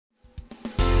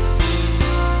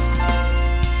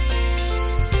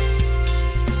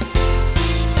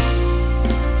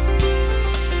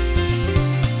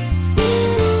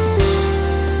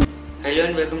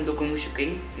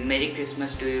CookingShooking. Merry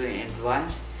Christmas to you in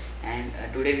advance. And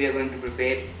today we are going to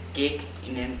prepare cake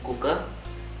in a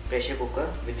pressure cooker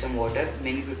with some water.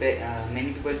 Many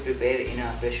people prepare in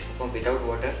a pressure cooker without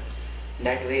water.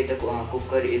 That way the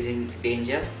cooker is in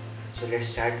danger. So let's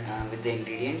start with the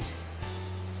ingredients.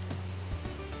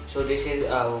 So this is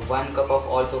 1 cup of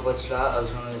all-purpose flour,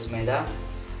 also known as maida.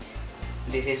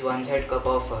 This is 1/3 cup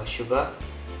of sugar,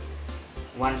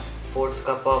 1/4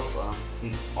 cup of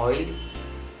oil,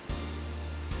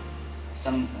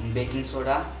 some baking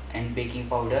soda and baking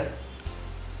powder,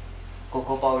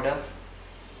 cocoa powder,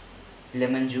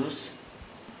 lemon juice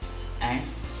and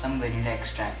some vanilla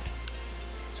extract.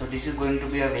 So this is going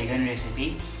to be a vegan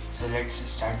recipe. So let's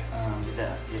start with the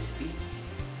recipe.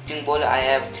 In bowl I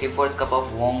have 3/4 cup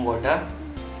of warm water,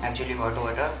 actually hot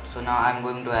water. So now I'm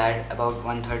going to add about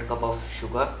 1/3 cup of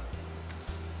sugar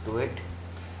to it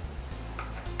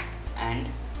and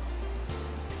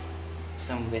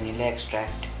some vanilla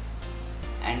extract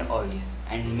and oil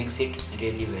and mix it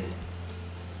really well.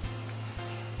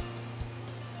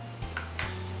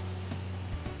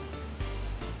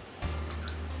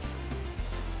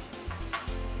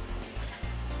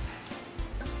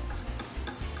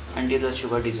 Until the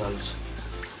sugar dissolves.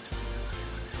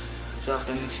 So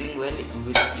after mixing well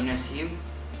in a sieve,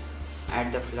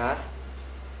 add the flour,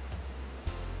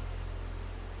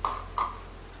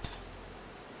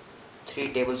 three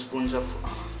tablespoons of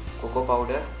cocoa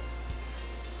powder,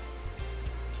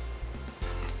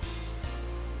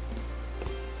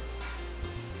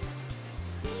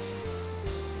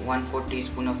 one-4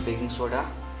 teaspoon of baking soda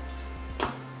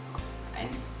and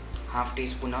half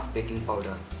teaspoon of baking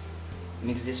powder.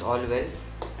 Mix this all well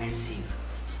and sieve.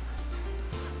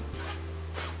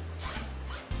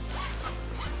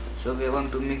 So we are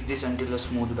going to mix this until a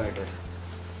smooth batter.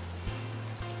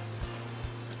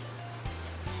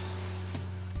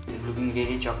 It's looking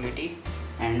really chocolatey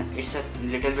and it's a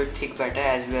little bit thick batter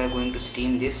as we are going to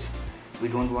steam this. We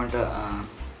don't want a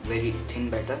very thin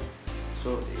batter.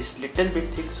 So it's little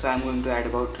bit thick, so I'm going to add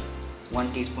about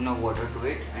 1 teaspoon of water to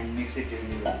it and mix it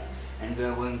really well. And we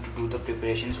are going to do the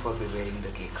preparations for preparing the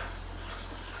cake.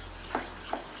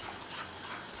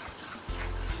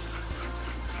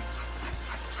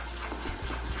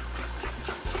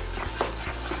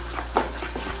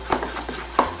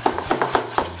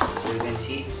 So you can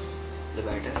see the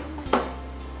batter.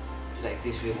 Like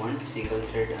this we want, single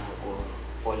thread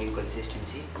following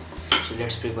consistency. So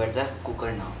let's prepare the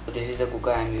cooker now. So this is the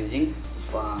cooker I am using.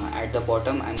 At the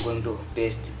bottom I am going to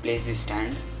place this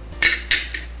stand,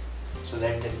 so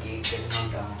that the cake does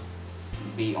not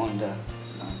be on the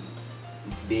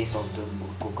base of the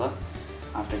cooker.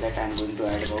 After that I am going to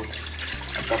add about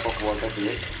a cup of water to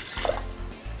it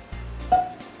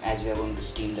as we are going to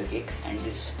steam the cake. And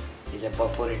this is a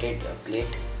perforated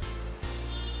plate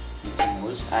with some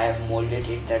holes. I have molded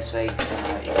it, that's why it can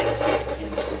fit in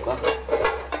this cooker.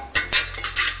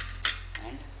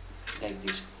 And like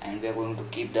this. And we are going to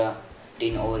keep the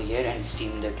tin over here and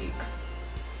steam the cake.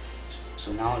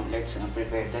 So now let's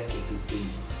prepare the cake tin.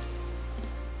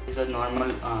 This is the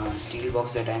normal steel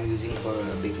box that I am using for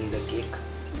baking the cake,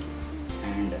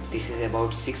 and this is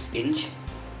about 6 inch.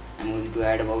 I am going to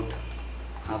add about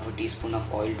half a teaspoon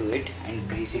of oil to it and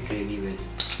grease it really well.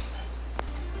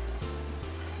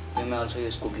 You may also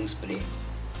use cooking spray.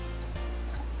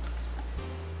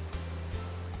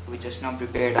 We just now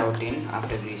prepared our tin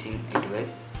after greasing it well.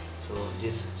 So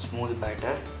this smooth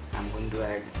batter, I am going to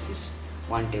add this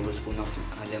 1 tablespoon of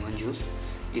lemon juice.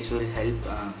 This will help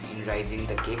in rising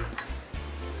the cake.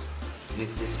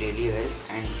 Mix this really well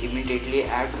and immediately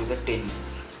add to the tin.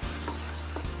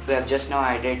 We have just now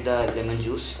added the lemon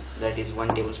juice, that is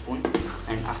 1 tablespoon,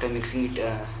 and after mixing it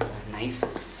nice,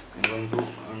 I'm going to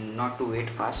not to wait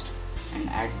fast and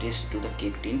add this to the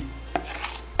cake tin.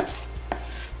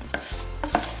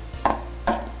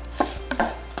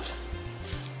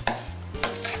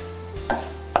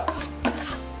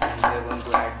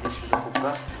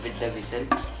 With the whistle,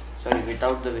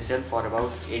 without the whistle, for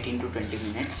about 18 to 20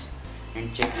 minutes,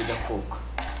 and check with the fork.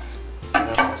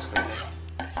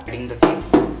 Adding the cake,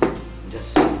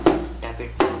 just tap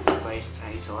it twice,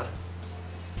 thrice,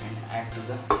 and add to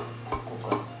the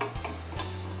cooker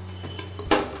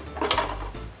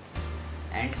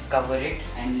and cover it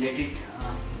and let it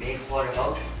bake for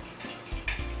about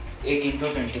 18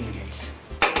 to 20 minutes.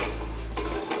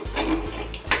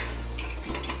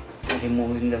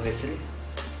 Removing the vessel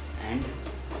and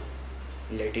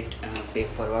let it bake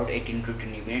for about 18 to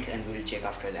 20 minutes, and we will check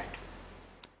after that.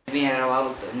 We are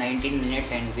about 19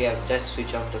 minutes and we have just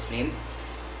switched off the flame.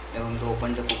 We are going to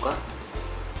open the cooker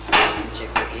and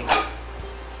check the cake.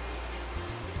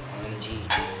 OMG,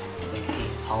 you can see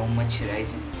how much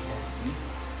rising it has been.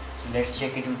 So let's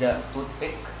check it with the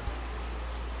toothpick.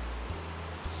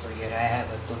 So here I have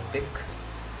a toothpick.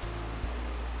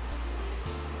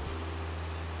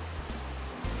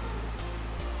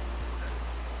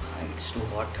 It's too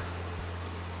hot.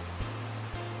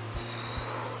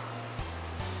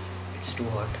 It's too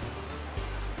hot.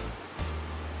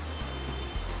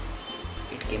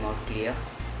 It came out clear.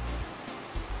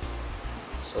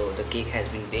 So the cake has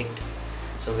been baked.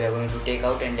 So we are going to take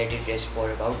out and let it rest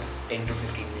for about 10 to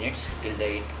 15 minutes till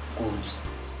it cools.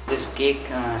 This cake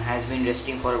has been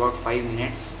resting for about 5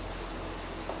 minutes.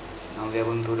 Now we are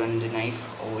going to run the knife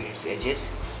over its edges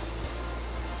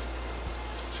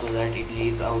so that it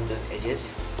leaves out the edges,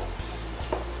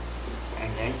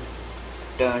 and then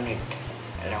turn it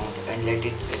around and let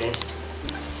it rest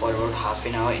for about half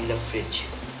an hour in the fridge,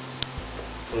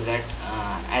 so that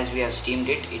as we have steamed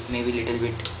it, it may be little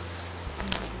bit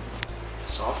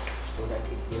soft, so that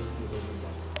it gets evenly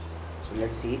done. So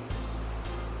let's see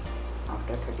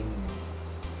after 30 minutes.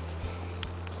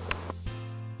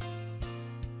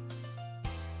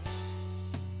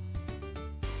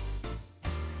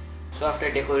 So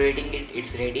after decorating it,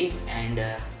 it's ready, and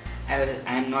I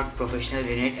am not professional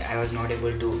in it. I was not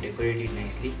able to decorate it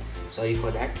nicely. Sorry for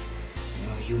that.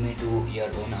 You may do your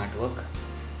own artwork.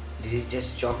 This is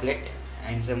just chocolate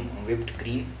and some whipped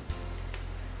cream.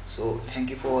 So thank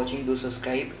you for watching. Do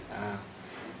subscribe,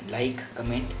 like,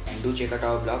 comment, and do check out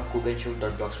our blog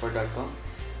cookingshoot.blogspot.com.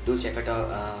 Do check out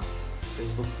our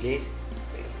Facebook page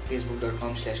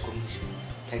facebook.com/CookingShooking.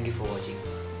 Thank you for watching.